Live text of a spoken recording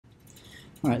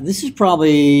All right, this is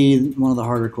probably one of the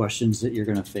harder questions that you're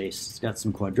going to face. It's got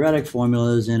some quadratic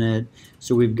formulas in it.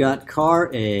 So we've got car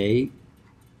A,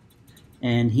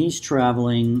 and he's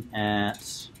traveling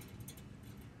at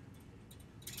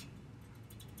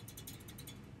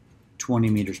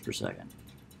 20 meters per second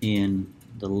in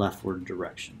the leftward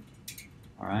direction.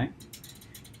 All right?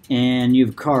 And you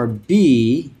have car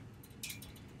B.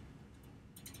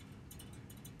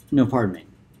 No, pardon me.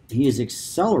 He is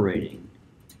accelerating.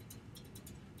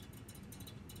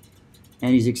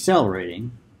 And he's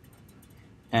accelerating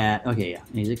at,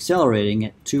 he's accelerating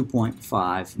at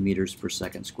 2.5 meters per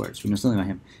second squared. So we know something about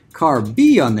him. Car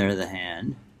B, on the other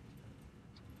hand,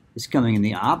 is coming in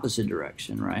the opposite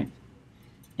direction, right?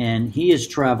 And he is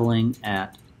traveling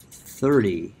at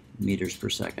 30 meters per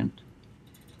second,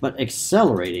 but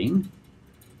accelerating,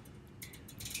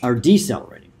 or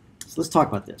decelerating. So let's talk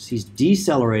about this. He's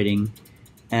decelerating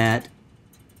at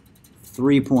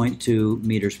 3.2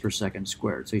 meters per second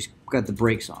squared. So he's got the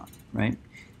brakes on, right?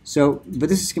 So, but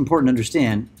this is important to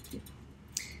understand.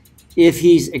 If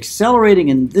he's accelerating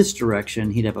in this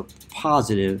direction, he'd have a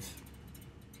positive,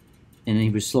 and he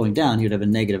was slowing down, he would have a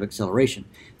negative acceleration.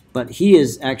 But he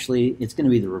is actually, it's going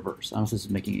to be the reverse. I don't know if this is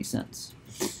making any sense.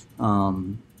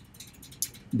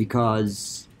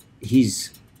 Because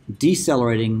he's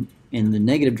decelerating in the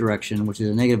negative direction, which is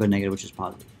a negative, which is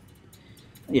positive.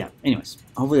 Yeah, anyways,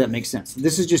 hopefully that makes sense.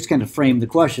 This is just kind of frame the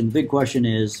question. The big question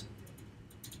is,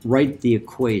 write the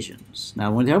equations.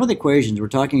 Now, when we talk about the equations, we're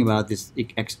talking about this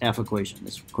XF equation,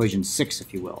 this equation 6,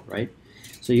 if you will, right?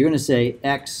 So you're going to say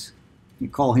X, you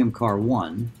call him car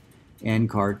 1, and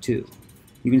car 2.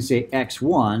 You can say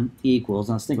X1 equals,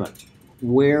 now let's think about it.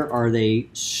 Where are they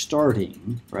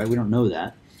starting, right? We don't know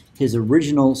that. His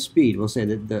original speed, we'll say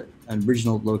that the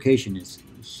original location is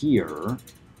here,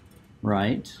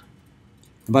 right?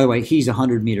 And by the way, he's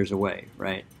 100 meters away,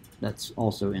 right? That's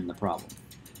also in the problem.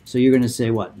 So you're going to say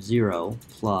what? 0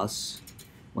 plus,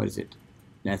 what is it?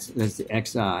 That's the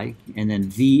xi, and then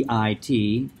vit,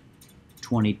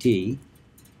 20t,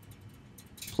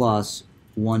 plus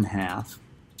 1/2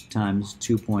 times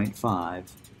 2.5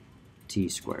 t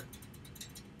squared.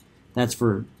 That's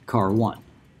for car 1.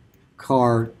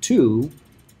 Car 2,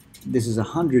 this is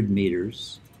 100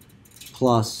 meters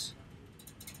plus,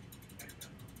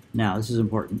 now this is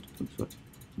important,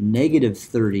 negative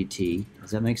 30t.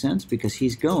 Does that make sense? Because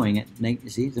he's going at,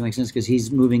 see, does that make sense? Because he's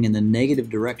moving in the negative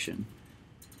direction,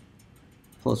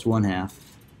 plus 1/2.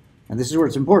 And this is where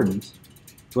it's important.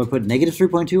 Do I put negative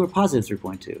 3.2 or positive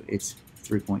 3.2? It's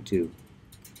 3.2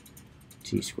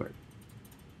 t squared.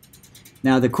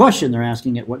 Now the question they're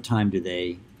asking, at what time do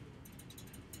they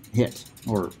hit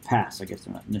or pass? I guess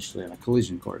they're not initially on a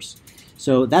collision course.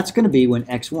 So that's going to be when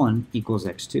x1 equals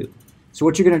x2. So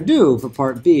what you're going to do for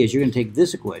part B is you're going to take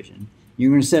this equation,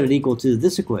 you're going to set it equal to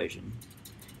this equation,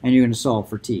 and you're going to solve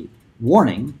for t.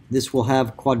 Warning, this will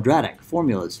have quadratic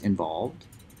formulas involved.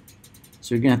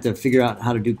 So you're going to have to figure out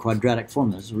how to do quadratic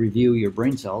formulas, review your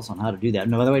brain cells on how to do that.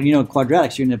 No, by the way, you know,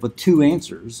 quadratics, you're going to end up with 2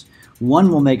 answers. One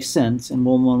will make sense and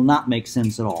one will not make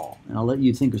sense at all. And I'll let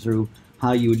you think through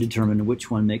how you would determine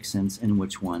which one makes sense and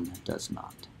which one does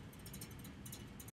not.